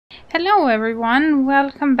Hello everyone,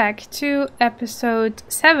 welcome back to episode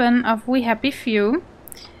 7 of We Happy Few.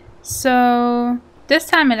 So this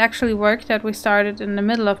time it actually worked that we started in the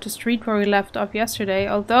middle of the street where we left off yesterday,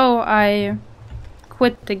 although I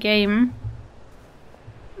quit the game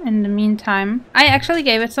in the meantime. I actually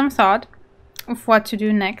gave it some thought of what to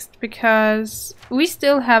do next because we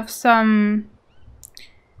still have some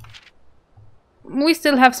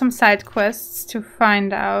side quests to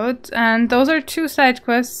find out, and those are two side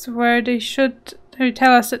quests where they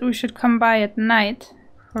tell us that we should come by at night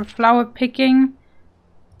for flower picking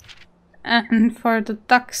and for the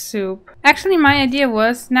duck soup. Actually, my idea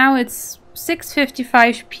was, now it's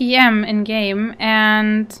 6:55 p.m. in game,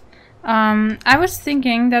 and I was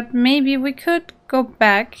thinking that maybe we could go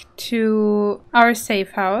back to our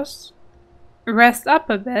safe house, rest up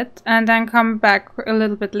a bit, and then come back a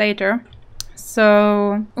little bit later.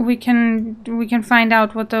 So we can find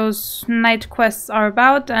out what those night quests are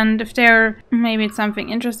about, and if maybe it's something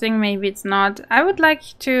interesting, maybe it's not. I would like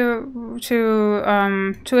to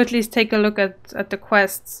at least take a look at the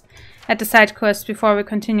quests, at the side quests, before we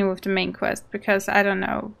continue with the main quest, because I don't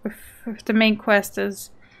know if the main quest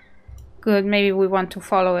is good, maybe we want to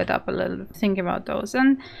follow it up a little, think about those.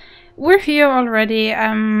 And we're here already.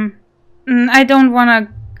 I don't want to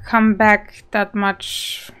come back that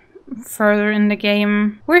much further in the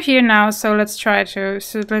game. We're here now, so let's try to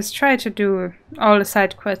do all the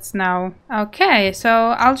side quests now. Okay,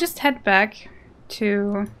 so I'll just head back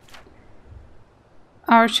to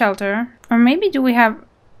our shelter. Or maybe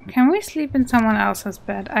can we sleep in someone else's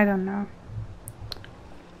bed? I don't know.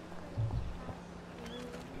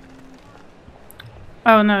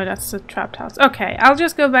 Oh no, that's the trapped house. Okay, I'll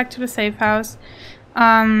just go back to the safe house.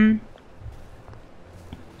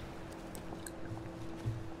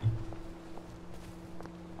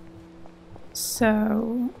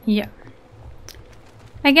 So, yeah.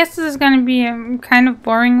 I guess this is going to be a kind of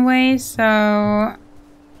boring way, so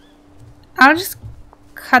I'll just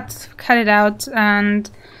cut it out and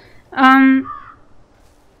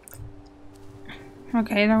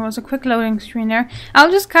okay, there was a quick loading screen there.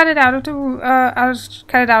 I'll just cut it out of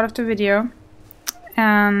the video,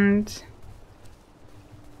 and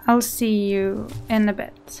I'll see you in a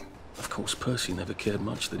bit. Of course, Percy never cared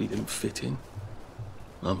much that he didn't fit in.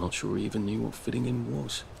 I'm not sure he even knew what fitting in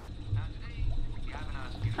was.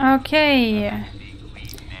 Okay,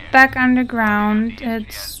 back underground.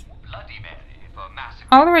 It's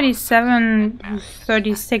already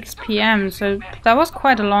 7:36 p.m. so that was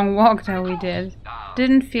quite a long walk that we did.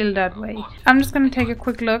 Didn't feel that way. I'm just gonna take a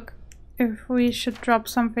quick look if we should drop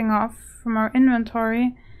something off from our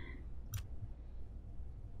inventory.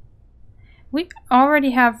 We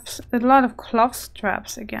already have a lot of cloth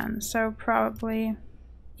straps again, so probably...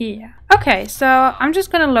 yeah. Okay, so I'm just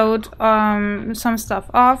gonna load some stuff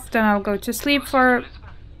off, then I'll go to sleep for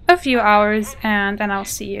a few hours, and then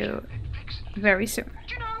I'll see you very soon.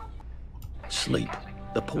 Sleep,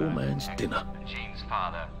 the poor man's dinner. Jean's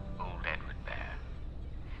father, old Edward Bear.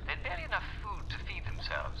 They'd barely enough food to feed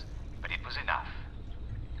themselves, but it was enough.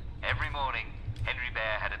 Every morning, Henry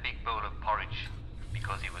Bear had a big bowl of porridge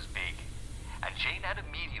because he was big, and Jane had a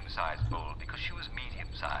medium-sized bowl because she was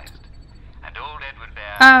medium-sized. And old Edward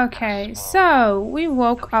Bear. Okay, so we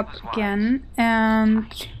woke up again,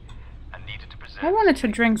 and I wanted to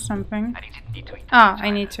drink something. Ah, I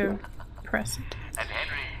need to press it.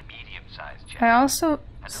 I also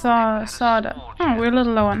saw that. Oh, we're a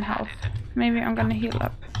little low on health. Maybe I'm gonna heal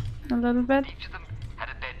up a little bit.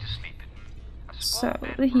 So,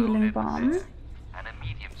 the healing bomb.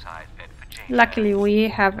 Luckily, we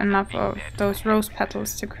have enough of those rose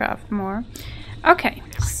petals to craft more. Okay,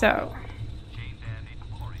 so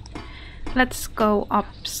let's go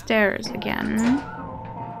upstairs again.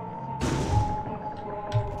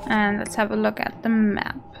 And let's have a look at the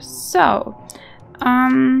map. So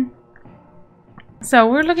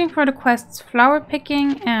we're looking for the quests flower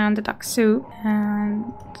picking and the duck soup,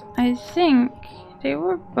 and I think they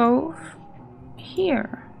were both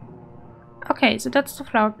here. Okay, so that's the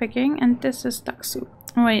flower picking and this is duck soup.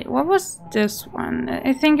 Wait, what was this one?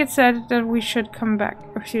 I think it said that we should come back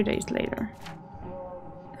a few days later.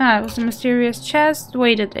 Ah, it was a mysterious chest,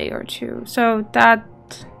 wait a day or two. So that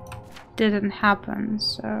didn't happen,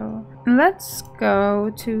 so let's go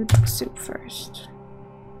to duck soup first.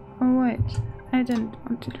 Oh wait, I didn't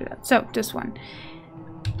want to do that. So this one.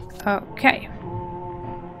 Okay.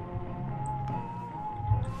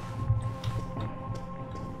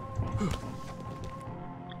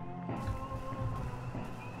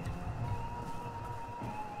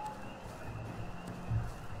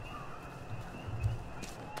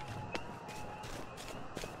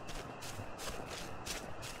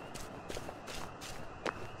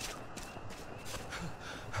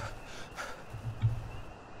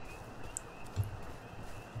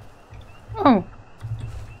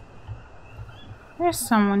 There's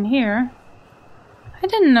someone here. I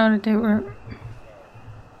didn't know that they were...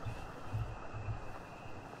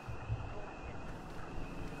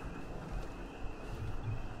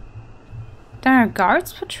 There are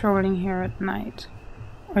guards patrolling here at night.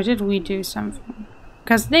 Or did we do something?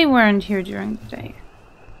 Because they weren't here during the day.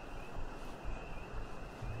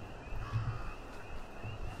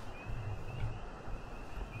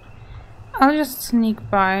 I'll just sneak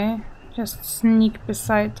by. Just sneak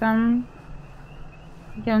beside them.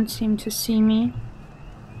 They don't seem to see me.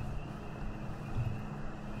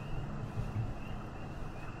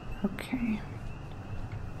 Okay.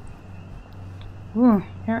 Ooh,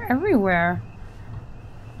 they're everywhere.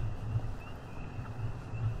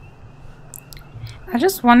 I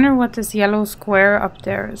just wonder what this yellow square up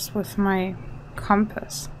there is with my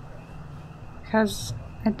compass. Because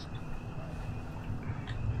do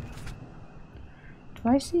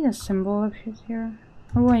I see a symbol up here?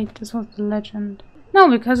 Oh wait, this was the legend. No,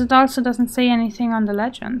 because it also doesn't say anything on the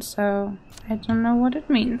legend, so I don't know what it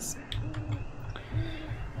means.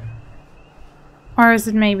 Or is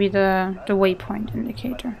it maybe the waypoint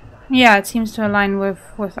indicator? Yeah, it seems to align with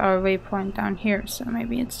our waypoint down here, so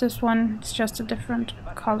maybe it's this one. It's just a different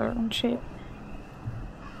color and shape.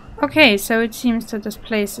 Okay, so it seems that this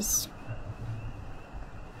place is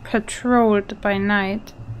patrolled by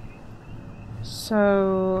night.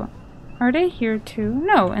 So, are they here too?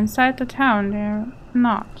 No, inside the town they're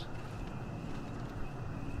not.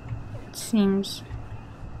 It seems.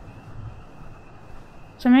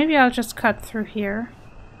 So maybe I'll just cut through here.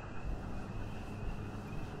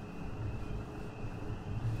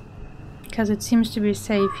 Because it seems to be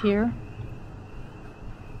safe here.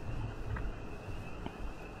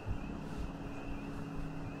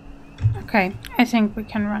 Okay, I think we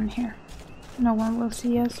can run here. No one will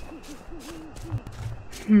see us.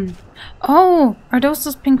 Oh! Are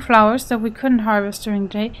those pink flowers that we couldn't harvest during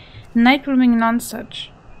the day? Night blooming nonsuch.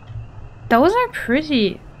 Those are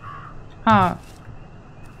pretty. Oh.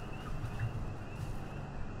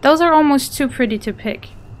 Those are almost too pretty to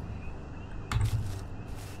pick.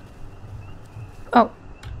 Oh.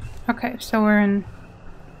 Okay, so we're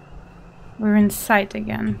in sight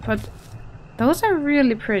again, but those are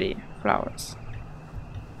really pretty flowers.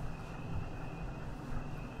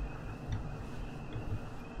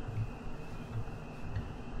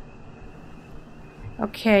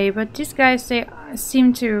 Okay, but these guys, they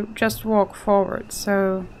seem to just walk forward,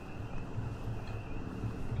 so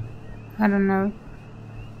I don't know.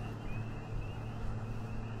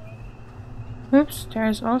 Oops,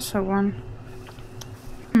 there's also one.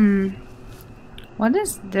 What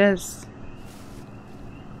is this?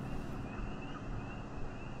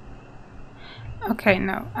 Okay,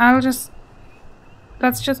 no.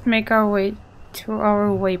 Let's just make our way to our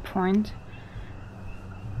waypoint.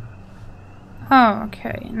 Oh,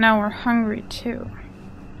 okay. Now we're hungry too.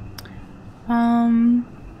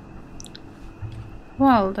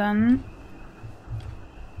 Well then.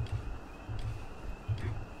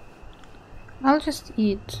 I'll just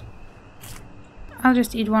eat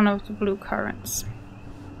one of the blue currants.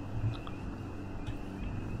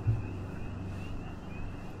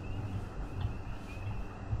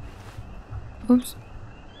 Oops.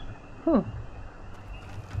 Oh.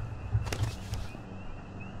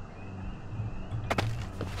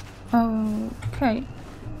 Okay.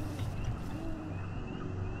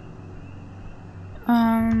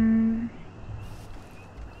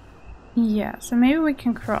 Yeah, so maybe we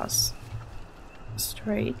can cross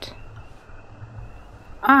straight.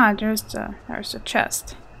 Ah, there's the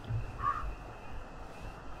chest.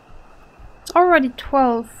 It's already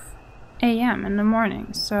 12 a.m. in the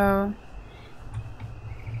morning, so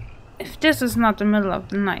if this is not the middle of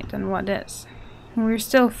the night, then what is? We're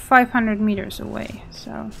still 500 meters away,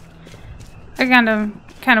 so I kind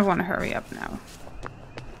of want to hurry up now.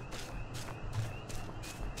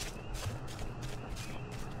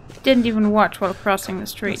 Didn't even watch while crossing the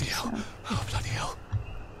street. Bloody hell. So. Oh, bloody hell.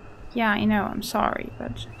 Yeah, I know, I'm sorry,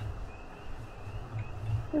 but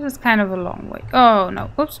this is kind of a long way. Oh,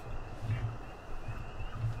 no. Oops.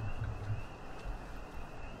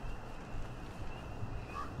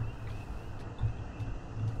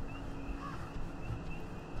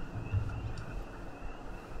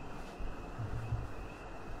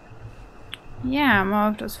 Yeah, more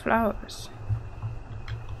of those flowers.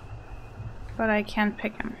 But I can't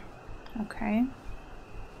pick them. Okay.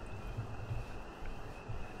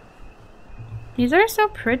 These are so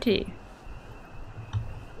pretty.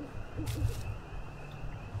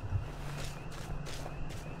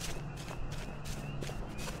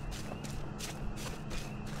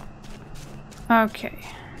 Okay,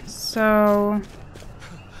 so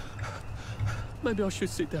Maybe I should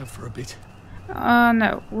sit down for a bit.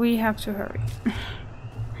 No, we have to hurry.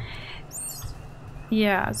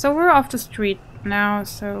 Yeah, so we're off the street now,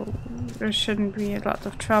 so there shouldn't be a lot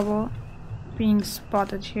of trouble being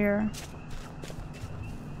spotted here.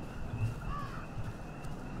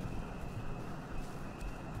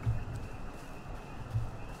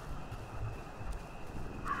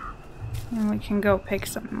 And we can go pick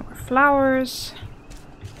some more flowers.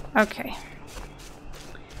 Okay.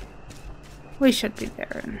 We should be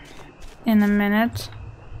there in a minute,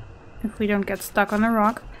 if we don't get stuck on a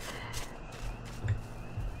rock.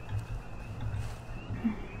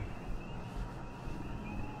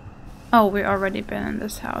 Oh, we already been in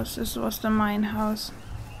this house. This was the mine house.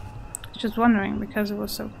 Just wondering because it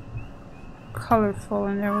was so colorful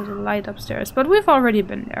and there was a light upstairs. But we've already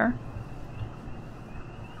been there.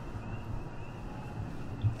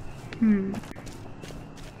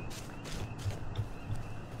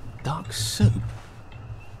 Duck soup?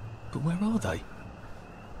 But where are they?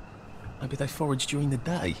 Maybe they forage during the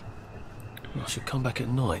day. I should come back at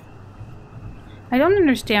night. I don't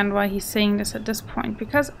understand why he's saying this at this point,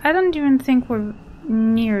 because I don't even think we're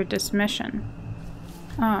near this mission.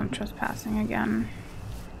 Oh, I'm trespassing again.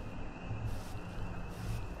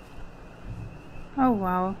 Oh,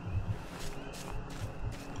 wow.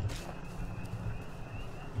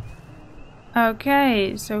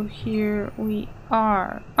 Okay, so here we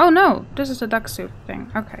are. Oh no, this is the duck soup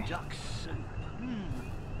thing. Okay. Duck soup.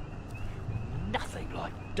 Nothing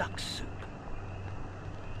like duck soup.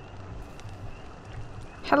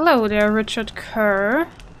 Hello there, Richard Kerr.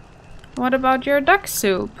 What about your duck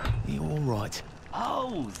soup? You all right?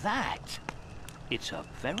 Oh, that. It's a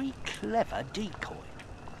very clever decoy.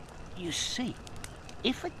 You see,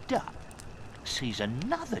 if a duck sees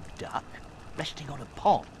another duck resting on a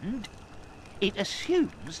pond, it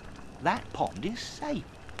assumes that pond is safe.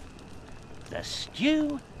 The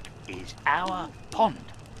stew is our pond.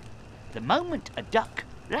 The moment a duck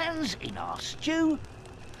lands in our stew,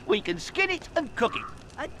 we can skin it and cook it.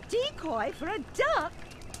 A decoy for a duck?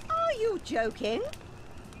 Are you joking?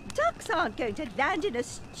 Ducks aren't going to land in a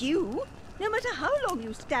stew, no matter how long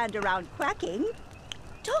you stand around quacking.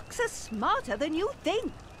 Ducks are smarter than you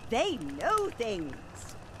think. They know things.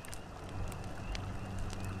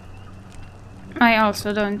 I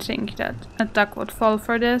also don't think that a duck would fall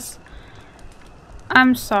for this.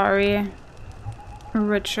 I'm sorry,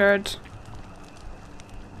 Richard.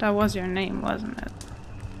 That was your name, wasn't it?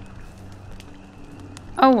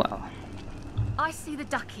 Oh well. I see the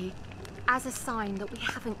ducky as a sign that we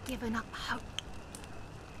haven't given up hope.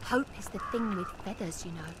 Hope is the thing with feathers,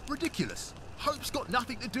 you know. Ridiculous. Hope's got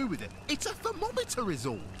nothing to do with it. It's a thermometer is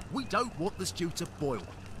all. We don't want the stew to boil.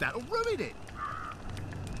 That'll ruin it.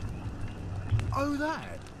 Oh,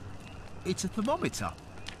 that. It's a thermometer.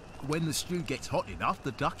 When the stew gets hot enough,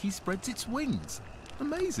 the ducky spreads its wings.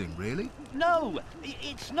 Amazing, really. No,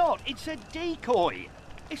 it's not. It's a decoy.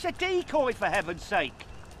 It's a decoy, for heaven's sake.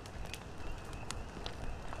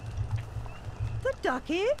 The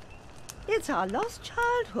ducky? It's our lost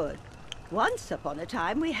childhood. Once upon a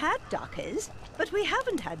time we had duckies, but we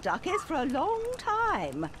haven't had duckies for a long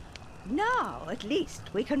time. Now, at least,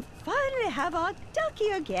 we can finally have our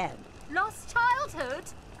ducky again. Lost childhood?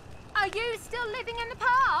 Are you still living in the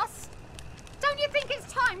past? Don't you think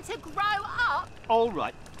it's time to grow up? All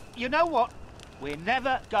right. You know what? We're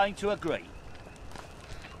never going to agree.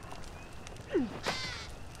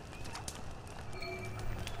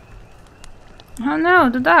 Oh no,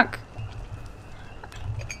 the duck!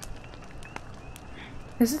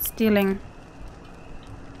 Is it stealing?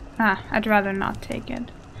 Ah, I'd rather not take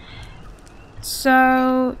it.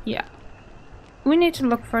 So, yeah. We need to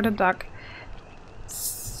look for the duck.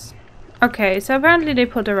 Okay, so apparently they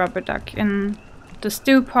put a rubber duck in the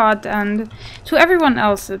stew pot, and to everyone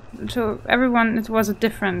else, it was a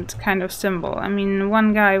different kind of symbol. I mean,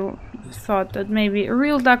 one guy thought that maybe a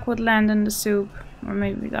real duck would land in the soup, or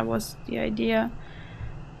maybe that was the idea.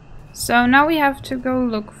 So now we have to go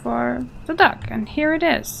look for the duck, and here it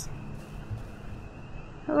is.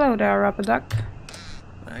 Hello there, rubber duck.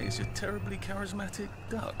 That is a terribly charismatic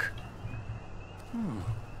duck.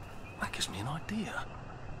 That gives me an idea.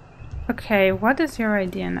 Okay, what is your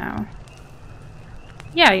idea now?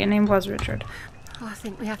 Yeah, your name was Richard. Oh, I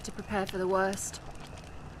think we have to prepare for the worst.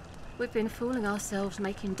 We've been fooling ourselves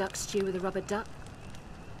making duck stew with a rubber duck.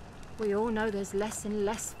 We all know there's less and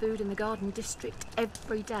less food in the Garden District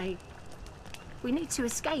every day. We need to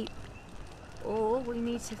escape. Or we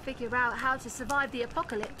need to figure out how to survive the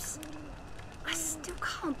apocalypse. I still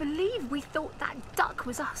can't believe we thought that duck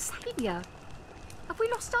was our saviour. Have we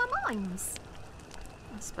lost our minds?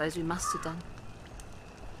 I suppose we must have done.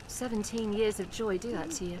 17 years of joy do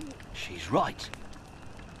that to you. She's right.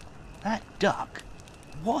 That duck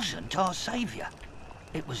wasn't our saviour.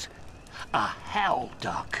 It was a hell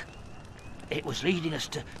duck. It was leading us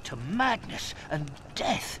to madness and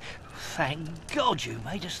death. Thank God you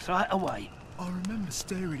made us throw it away. I remember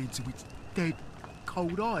staring into its dead,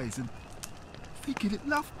 cold eyes and thinking it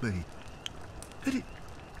loved me. But it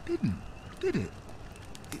didn't, did it?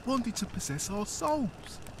 It wanted to possess our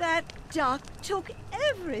souls. That duck took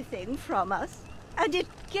everything from us, and it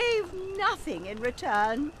gave nothing in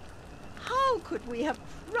return. How could we have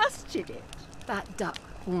trusted it? That duck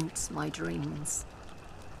haunts my dreams.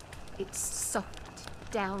 Its soft,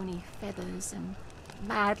 downy feathers and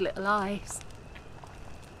mad little eyes.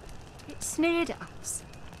 It sneered at us.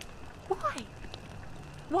 Why?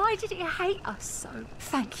 Why did it hate us so?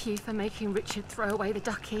 Thank you for making Richard throw away the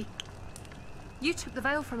ducky. You took the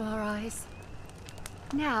veil from our eyes.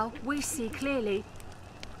 Now we see clearly.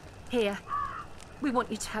 Here, we want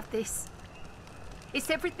you to have this. It's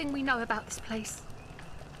everything we know about this place.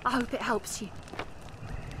 I hope it helps you.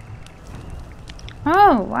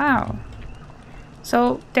 Oh, wow.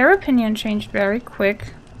 So their opinion changed very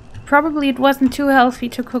quick. Probably it wasn't too healthy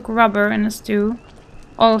to cook rubber in a stew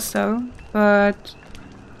also, but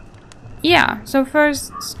yeah, so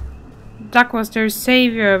first duck was their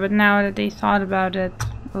savior, but now that they thought about it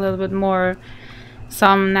a little bit more,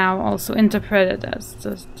 some now also interpret it as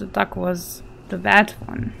the duck was the bad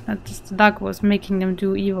one, that the duck was making them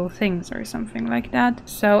do evil things or something like that.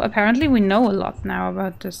 So apparently we know a lot now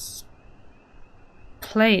about this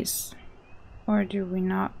place, or do we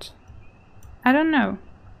not? I don't know.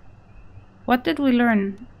 What did we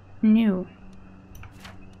learn new?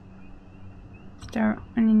 Is there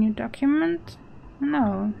any new document?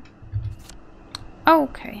 No.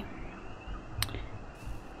 Okay.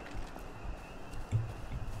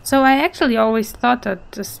 So I actually always thought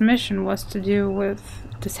that this mission was to do with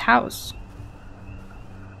this house,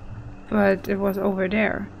 but it was over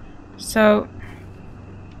there. So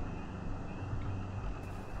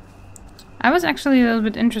I was actually a little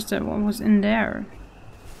bit interested in what was in there.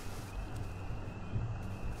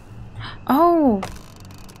 Oh!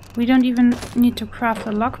 We don't even need to craft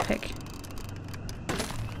a lockpick.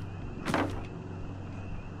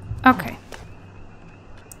 Okay.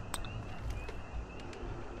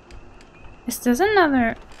 Is this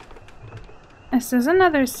another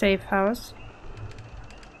safe house?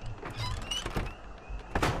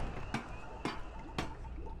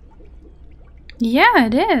 Yeah,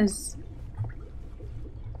 it is.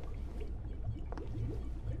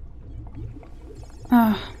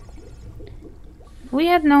 Oh. We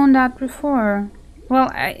had known that before. Well,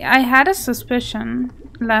 I had a suspicion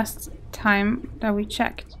last time that we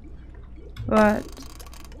checked, but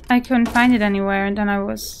I couldn't find it anywhere, and then I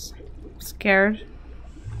was scared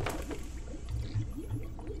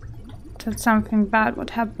that something bad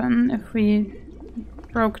would happen if we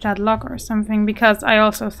broke that lock or something, because I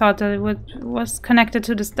also thought that it was connected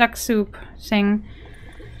to this duck soup thing.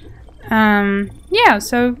 Yeah,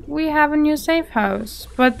 so we have a new safe house,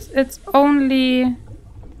 but it's only...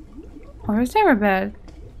 Or is there a bed?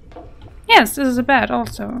 Yes, this is a bed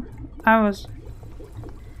also.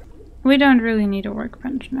 We don't really need a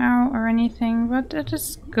workbench now or anything, but it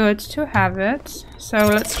is good to have it. So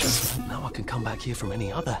let's just... Now I can come back here from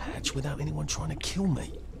any other hatch without anyone trying to kill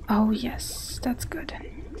me. Oh yes, that's good.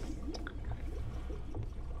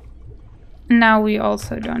 Now we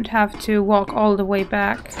also don't have to walk all the way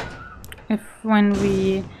back when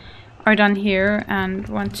we are done here and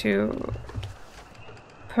want to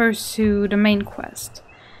pursue the main quest.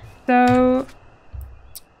 So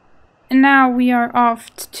now we are off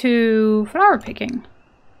to flower picking.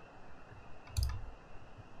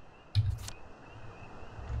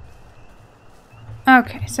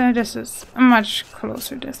 Okay, so this is a much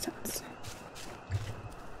closer distance.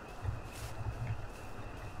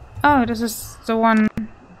 Oh, this is the one.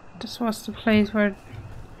 This was the place where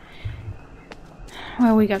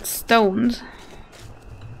we got stoned.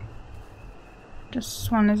 This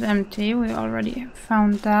one is empty. We already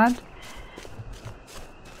found that.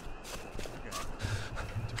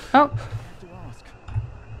 Oh.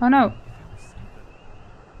 Oh no.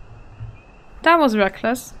 That was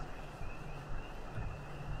reckless.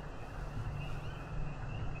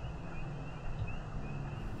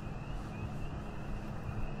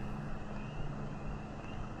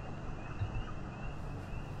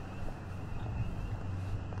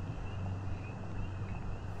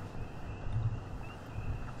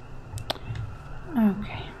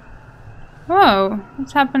 Okay. Whoa,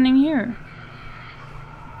 what's happening here?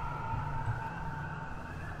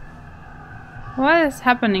 What is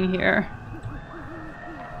happening here?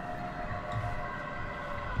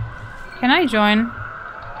 Can I join?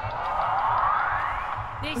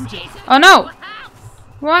 Oh no!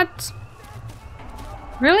 What?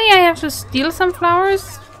 Really? I have to steal some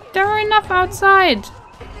flowers? There are enough outside.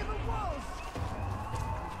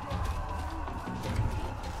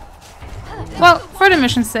 Well, for the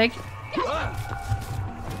mission's sake.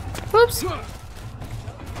 Oops.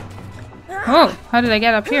 Oh, how did I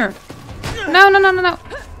get up here? No, no, no, no, no.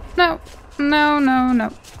 No, no, no,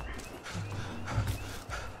 no.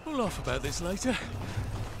 We'll laugh about this later.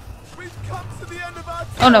 We've come to the end of our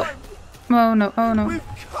Oh no. time. Oh no, oh no. We've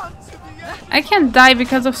come to the end. I can't die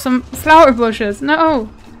because of some flower bushes. No.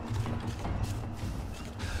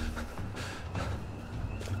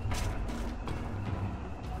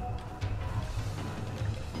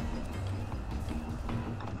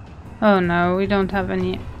 Oh no, we don't have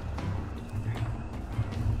any.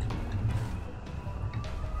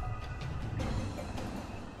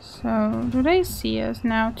 So, do they see us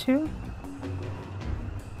now too?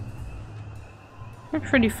 We're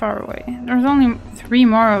pretty far away. There's only 3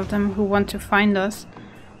 more of them who want to find us.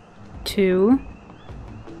 2,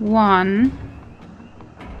 1.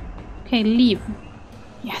 Okay, leave.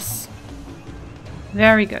 Yes.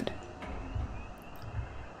 Very good.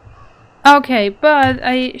 Okay, but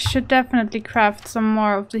I should definitely craft some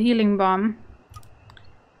more of the healing balm.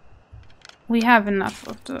 We have enough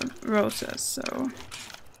of the roses, so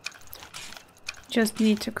just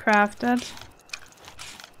need to craft it.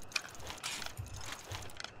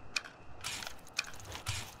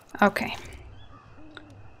 Okay.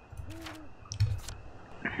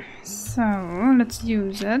 So, let's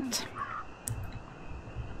use it.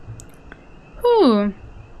 Ooh.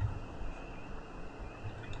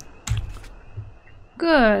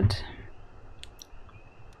 Good.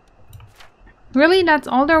 Really? That's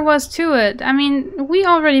all there was to it? I mean, we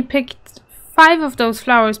already picked 5 of those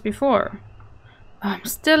flowers before. Oh, I'm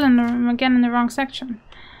still again in the wrong section.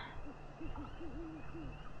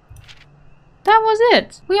 That was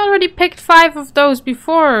it. We already picked 5 of those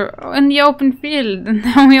before in the open field, and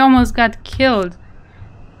then we almost got killed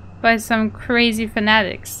by some crazy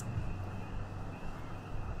fanatics.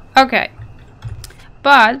 Okay.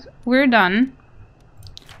 But we're done.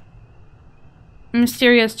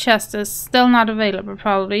 Mysterious chest is still not available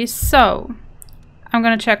probably, so I'm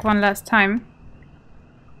gonna check one last time.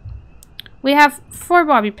 We have 4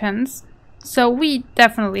 bobby pins, so we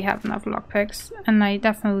definitely have enough lockpicks, and I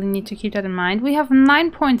definitely need to keep that in mind. We have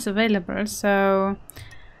 9 points available, so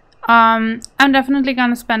I'm definitely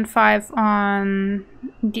gonna spend 5 on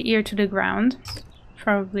the ear to the ground.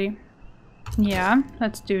 Probably. Yeah,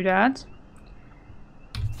 let's do that.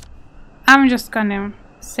 I'm just gonna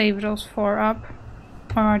save those 4 up.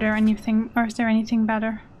 Or is there anything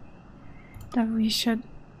better that we should?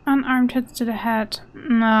 Unarmed hits to the head.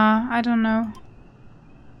 Nah, I don't know.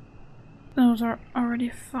 Those are already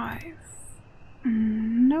 5.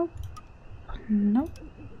 Nope. Nope.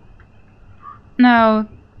 No.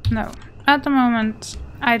 No. At the moment,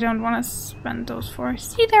 I don't want to spend those 4.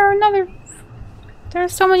 See, there are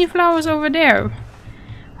so many flowers over there.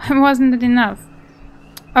 Wasn't it enough?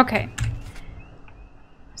 Okay.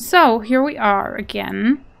 So, here we are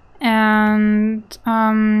again, and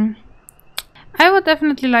I would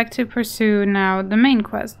definitely like to pursue now the main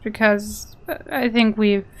quest, because I think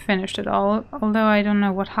we've finished it all, although I don't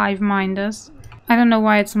know what hive mind is. I don't know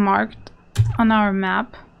why it's marked on our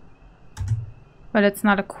map, but it's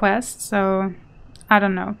not a quest, so I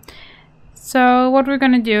don't know. So what we're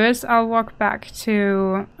gonna do is I'll walk back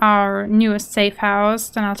to our newest safe house,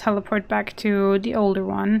 then I'll teleport back to the older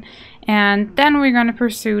one, and then we're gonna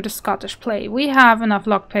pursue the Scottish play. We have enough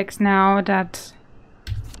lockpicks now that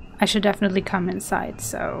I should definitely come inside,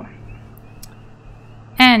 so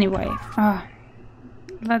anyway,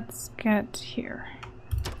 let's get here.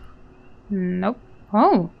 Nope.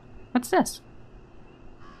 Oh, what's this?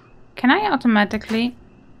 Can I automatically...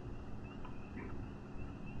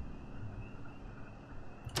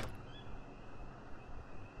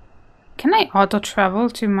 Can I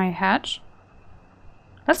auto-travel to my hatch?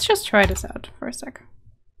 Let's just try this out for a sec.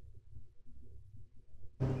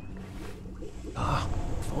 Ah,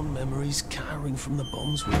 fond memories carrying from the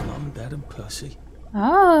bombs with Mum, Dad and Percy.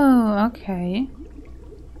 Oh, okay.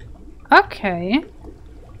 Okay.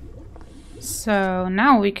 So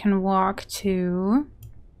now we can walk to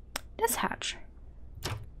this hatch.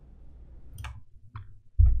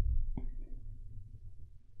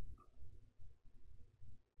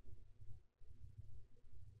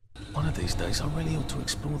 One of these days I really ought to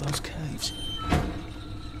explore those caves.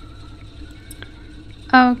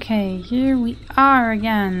 Okay, here we are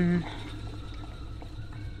again.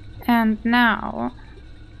 And now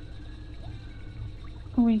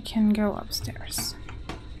we can go upstairs.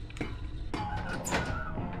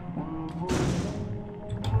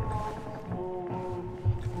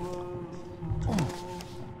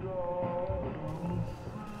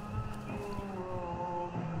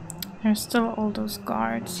 There's still all those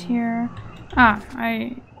guards here. Ah,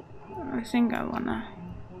 I think I wanna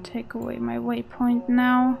take away my waypoint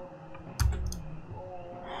now.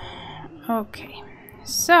 Okay,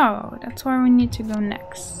 so that's where we need to go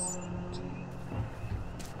next.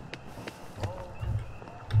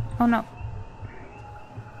 Oh no.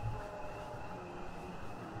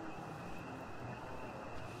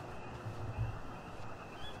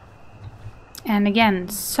 And again,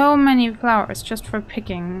 so many flowers just for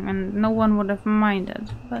picking, and no one would have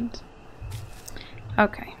minded, but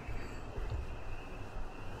okay.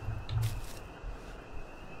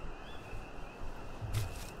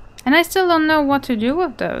 And I still don't know what to do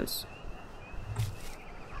with those.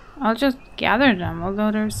 I'll just gather them,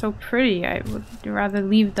 although they're so pretty, I would rather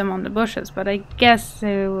leave them on the bushes, but I guess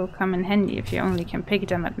they will come in handy if you only can pick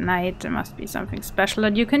them at night. There must be something special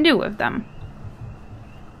that you can do with them.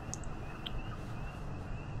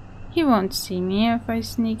 He won't see me if I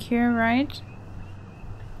sneak here, right?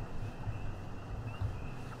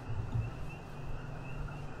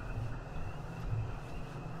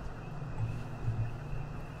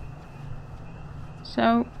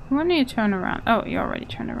 So, when do you turn around? Oh, you already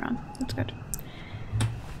turned around. That's good.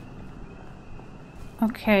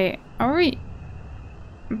 Okay, are we...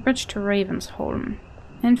 Bridge to Ravensholm.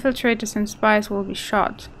 Infiltrators and spies will be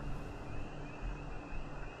shot.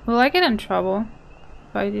 Will I get in trouble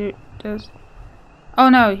if I do this? Oh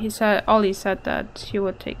no, Ollie said that he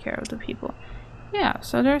would take care of the people. Yeah,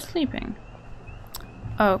 so they're sleeping.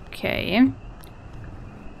 Okay.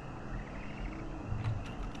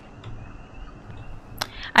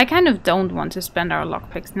 I kind of don't want to spend our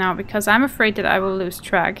lockpicks now because I'm afraid that I will lose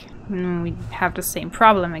track. We have the same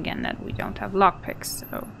problem again that we don't have lockpicks,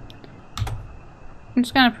 so I'm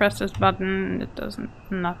just gonna press this button. It does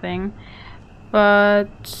nothing.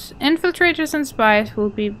 But infiltrators and spies will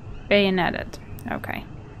be bayoneted. Okay.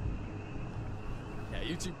 Now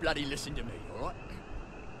you two bloody listen to me, alright?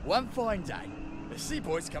 One fine day, the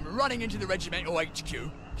seaboys come running into the regimental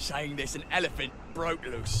HQ saying there's an elephant broke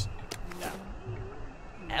loose. Now,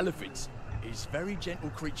 elephants is very gentle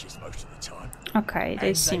creatures most of the time. Okay,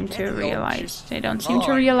 they seem to realize. They don't seem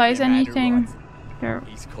to realize anything. They're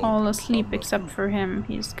all asleep except for him.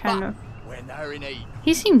 He's kind of...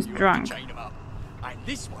 He seems drunk.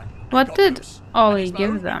 What did Ollie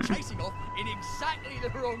give them?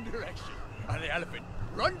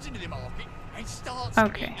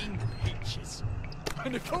 Okay.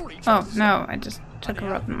 Oh no, I just took a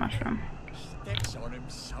rotten mushroom.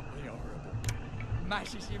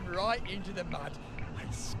 Mashes him right into the mud,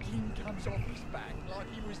 and skin comes off his back like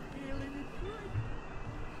he was peeling a grape.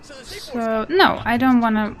 So, no, I don't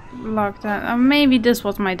want to lock that. Maybe this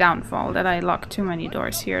was my downfall, that I locked too many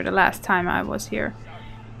doors here the last time I was here.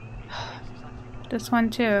 This one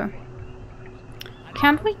too.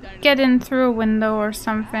 Can't we get in through a window or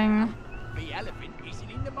something?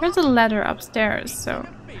 There's a ladder upstairs, so...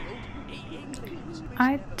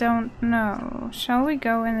 I don't know. Shall we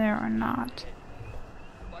go in there or not?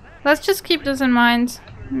 Let's just keep this in mind.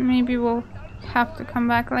 Maybe we'll have to come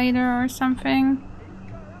back later or something.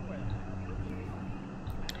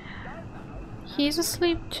 He's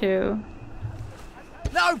asleep too.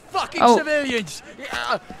 No fucking civilians!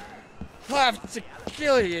 I have to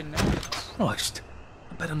kill you now. Christ.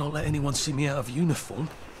 I better not let anyone see me out of uniform.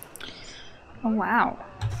 Oh wow.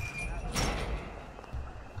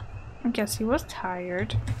 I guess he was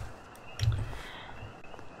tired.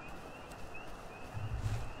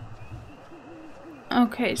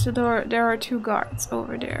 Okay, so there are two guards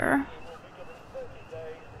over there.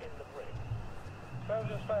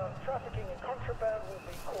 Soldiers found trafficking in contraband will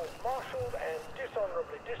be court-martialed and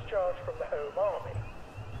dishonorably discharged from the Home Army.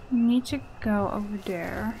 We need to go over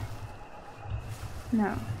there.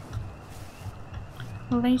 No.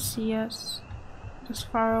 Will they see us this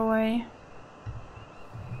far away?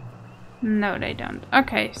 No, they don't.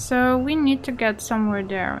 Okay, so we need to get somewhere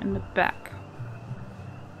there in the back.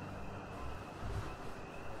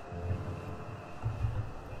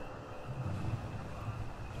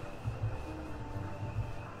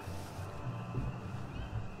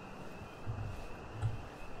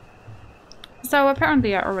 So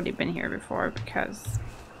apparently I've already been here before because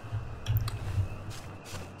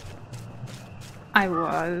I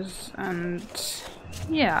was, and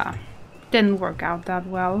yeah, didn't work out that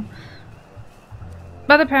well.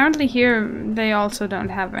 But apparently here they also don't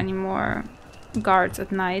have any more guards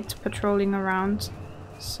at night patrolling around,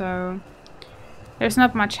 so There's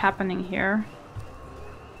not much happening here.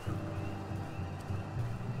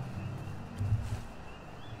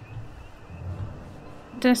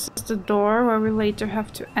 This is the door where we later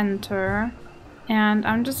have to enter. And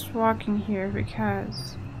I'm just walking here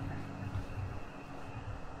because...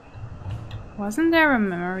 Wasn't there a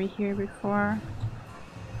memory here before?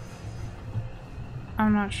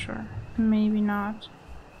 I'm not sure. Maybe not.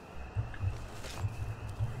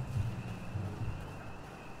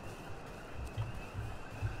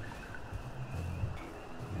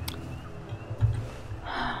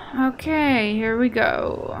 Okay, here we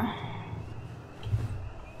go.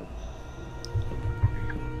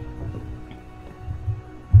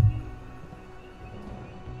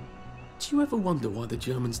 Do you ever wonder why the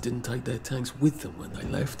Germans didn't take their tanks with them when they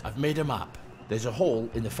left? I've made a map. There's a hole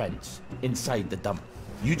in the fence, inside the dump.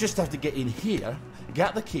 You just have to get in here,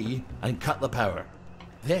 get the key, and cut the power.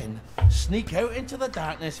 Then, sneak out into the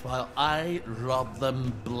darkness while I rob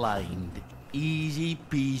them blind. Easy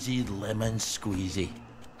peasy lemon squeezy.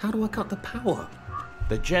 How do I cut the power?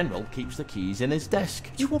 The General keeps the keys in his desk.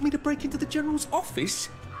 You want me to break into the General's office?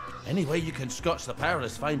 Any way you can scotch the power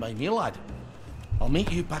is fine by me, lad. I'll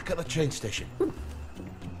meet you back at the train station.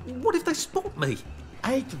 What if they spot me?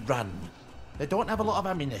 I'd run. They don't have a lot of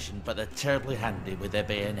ammunition, but they're terribly handy with their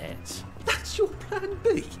bayonets. That's your plan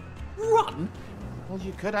B? Run? Well,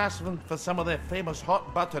 you could ask them for some of their famous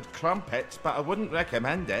hot buttered crumpets, but I wouldn't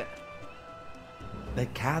recommend it. They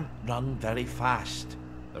can't run very fast.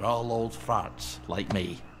 They're all old farts, like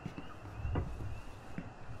me.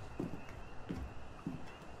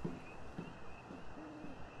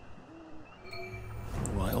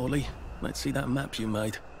 Right, Ollie, let's see that map you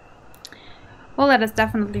made. Well, that is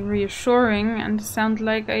definitely reassuring and sounds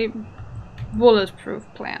like a bulletproof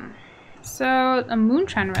plan. So, a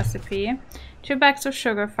moonshine recipe, 2 bags of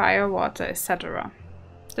sugar, fire, water, etc.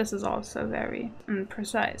 This is also very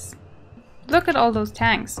precise. Look at all those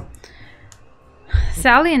tanks.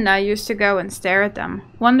 Sally and I used to go and stare at them.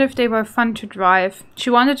 Wonder if they were fun to drive. She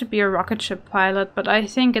wanted to be a rocket ship pilot, but I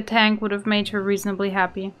think a tank would have made her reasonably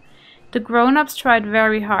happy. The grown-ups tried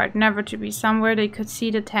very hard never to be somewhere they could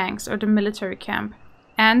see the tanks or the military camp.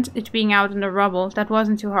 And, it being out in the rubble, that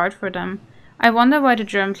wasn't too hard for them. I wonder why the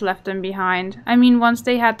Germans left them behind. I mean, once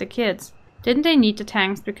they had the kids. Didn't they need the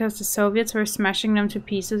tanks because the Soviets were smashing them to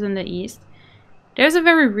pieces in the east? There's a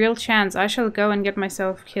very real chance I shall go and get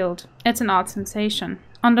myself killed. It's an odd sensation.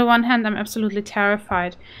 On the one hand, I'm absolutely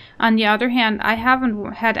terrified. On the other hand, I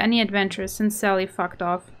haven't had any adventures since Sally fucked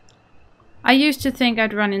off. I used to think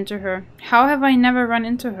I'd run into her. How have I never run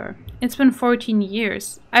into her? It's been 14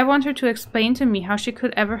 years. I want her to explain to me how she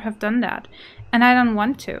could ever have done that. And I don't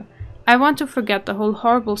want to. I want to forget the whole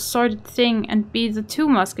horrible, sordid thing and be the 2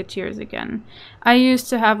 musketeers again. I used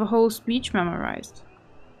to have a whole speech memorized.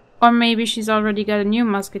 Or maybe she's already got a new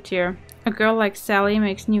musketeer. A girl like Sally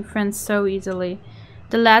makes new friends so easily.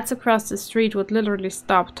 The lads across the street would literally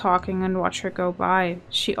stop talking and watch her go by.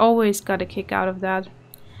 She always got a kick out of that.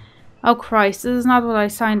 Oh Christ, this is not what I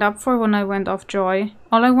signed up for when I went off Joy.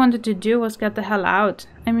 All I wanted to do was get the hell out.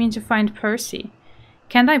 I mean to find Percy.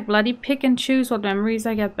 Can't I bloody pick and choose what memories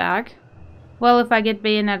I get back? Well, if I get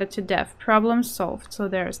bayoneted to death, problem solved, so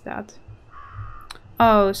there's that.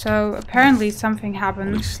 Oh, so apparently something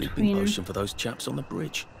happened Sleeping potion for those chaps on the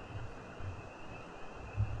bridge.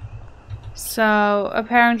 So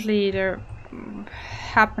apparently there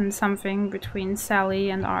happened something between Sally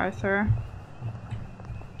and Arthur.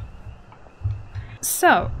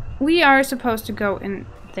 So we are supposed to go in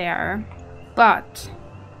there, but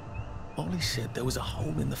Ollie said there was a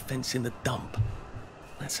hole in the fence in the dump.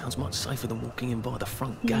 That sounds much safer than walking in by the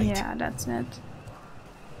front gate. Yeah, that's it.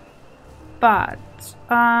 But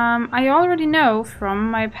I already know from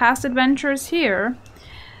my past adventures here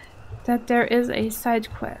that there is a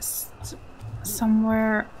side quest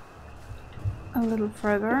somewhere a little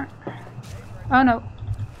further. Oh no.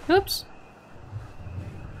 Oops.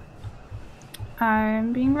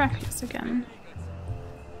 I'm being reckless again.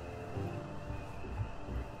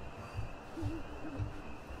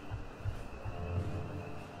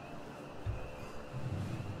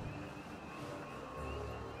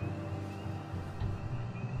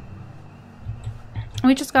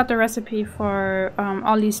 We just got the recipe for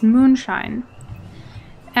Ollie's moonshine,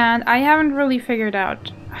 and I haven't really figured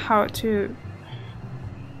out how to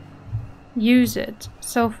use it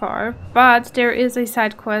so far, but there is a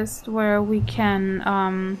side quest where we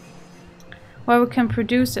can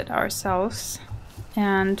produce it ourselves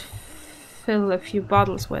and fill a few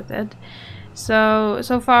bottles with it. So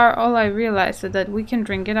far all I realized is that we can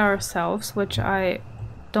drink it ourselves, which I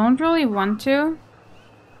don't really want to.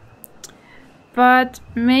 But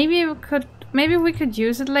maybe we could maybe we could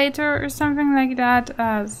use it later or something like that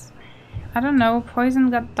as, I don't know, poison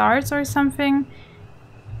got darts or something.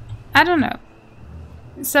 I don't know.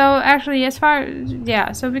 So actually, as far,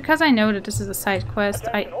 yeah, so because I know that this is a side quest,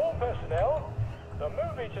 Attention all personnel, the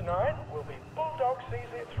movie tonight will be Bulldog Sees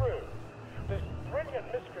It Through. This brilliant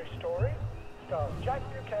mystery story stars Jack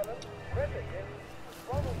Buchanan, Greta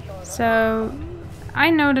Gibbs, Ronald China. So I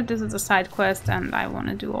know that this is a side quest and I want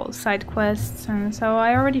to do all the side quests, and so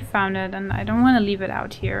I already found it and I don't want to leave it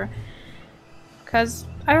out here because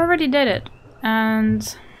I already did it,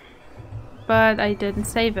 but I didn't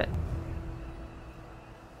save it.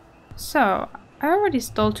 So I already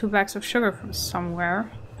stole 2 bags of sugar from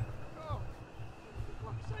somewhere.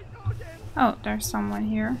 Oh, there's someone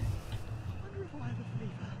here.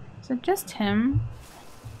 Is it just him?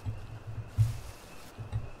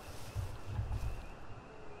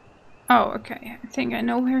 Oh, okay. I think I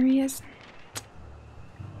know where he is.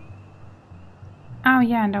 Oh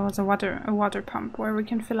yeah, and there was a water pump where we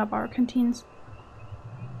can fill up our canteens.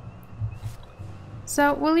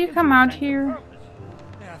 So, will you come out here?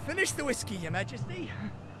 Now, finish the whiskey, Your Majesty.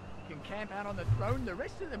 You can camp out on the throne the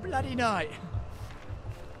rest of the bloody night.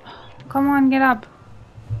 Come on, get up.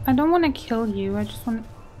 I don't want to kill you, I just want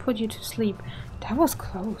to put you to sleep. That was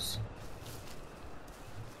close.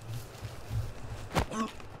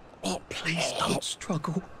 Oh, please don't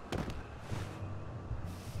struggle.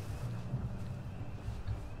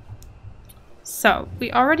 So,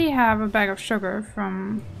 we already have a bag of sugar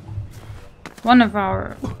from one of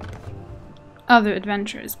our other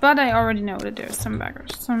adventures, but I already know that there's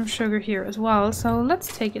some sugar here as well, so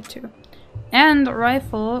let's take it too. And a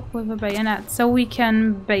rifle with a bayonet, so we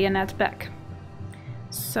can bayonet back.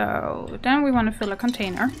 So, then we want to fill a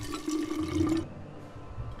container.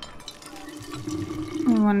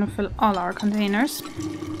 We want to fill all our containers.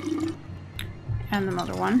 And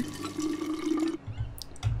another one.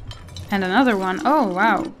 And another one. Oh,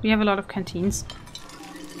 wow. We have a lot of canteens.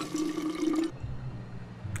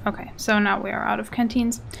 Okay, so now we are out of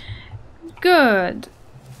canteens. Good.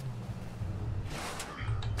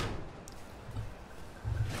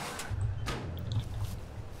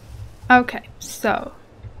 Okay, so.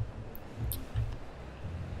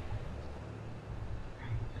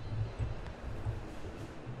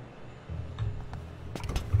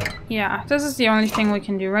 Yeah, this is the only thing we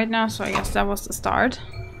can do right now, so I guess that was the start.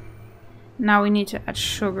 Now we need to add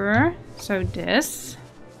sugar, so this.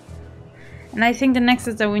 And I think the next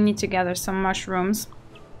is that we need to gather some mushrooms.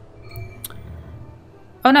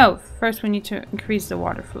 Oh no, first we need to increase the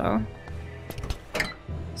water flow.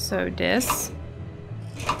 So this.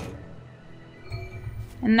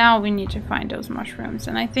 And now we need to find those mushrooms.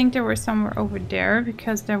 And I think they were somewhere over there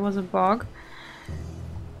because there was a bog.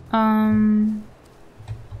 Oh,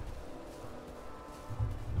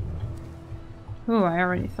 I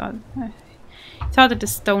already thought. I thought that the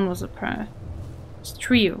stone was this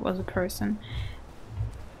tree was a person.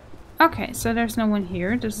 Okay, so there's no one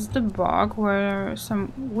here. This is the bog where there are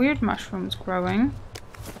some weird mushrooms growing.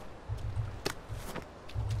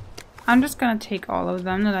 I'm just gonna take all of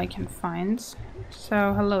them that I can find.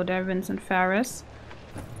 So, hello there, Vincent Ferris.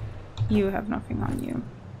 You have nothing on you.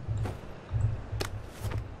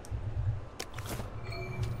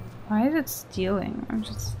 Why is it stealing? I'm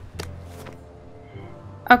just...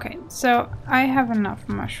 Okay, so I have enough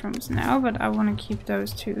mushrooms now, but I want to keep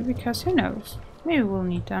those too, because who knows? Maybe we'll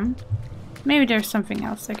need them. Maybe there's something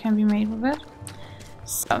else that can be made with it.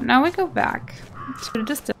 So now we go back to the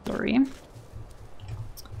distillery.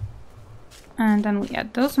 And then we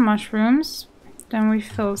add those mushrooms. Then we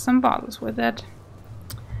fill some bottles with it.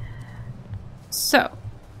 So,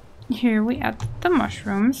 here we add the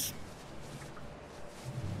mushrooms.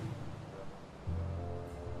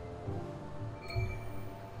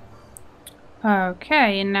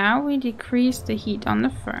 Okay, now we decrease the heat on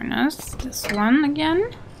the furnace. This one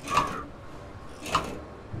again.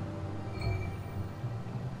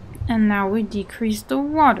 And now we decrease the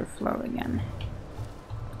water flow again.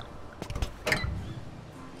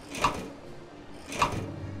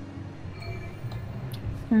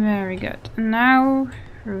 Very good. Now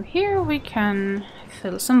through here we can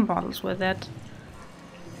fill some bottles with it.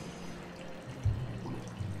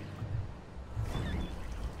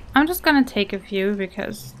 I'm just gonna take a few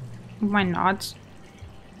because why not?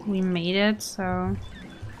 We made it, so...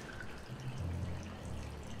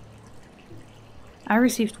 I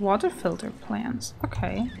received water filter plans.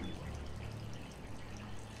 Okay.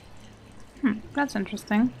 That's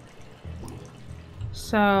interesting.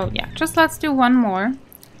 So, yeah, just let's do one more.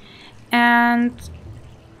 And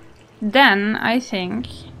then I think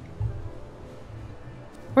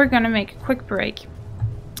we're gonna make a quick break.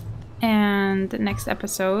 And the next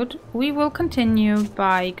episode we will continue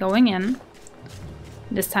by going in.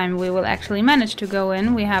 This time we will actually manage to go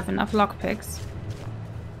in. We have enough lockpicks.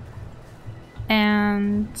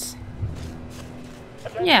 And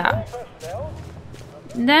yeah.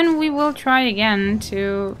 Then we will try again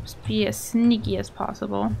to be as sneaky as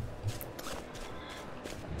possible.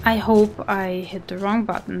 I hope I hit the wrong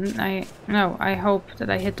button. I hope that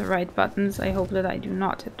I hit the right buttons. I hope that I do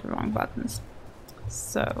not hit the wrong buttons.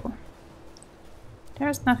 So,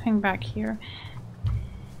 there's nothing back here.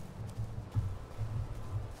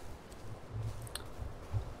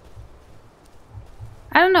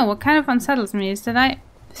 I don't know, what kind of unsettles me is that I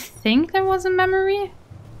think there was a memory.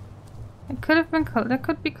 It could have been that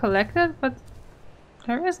could be collected, but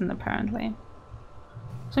there isn't apparently.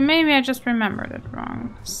 So maybe I just remembered it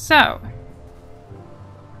wrong. So,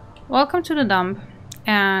 welcome to the dump,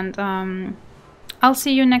 and I'll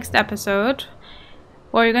see you next episode,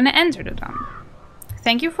 where you're gonna enter the dump.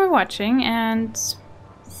 Thank you for watching, and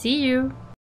see you!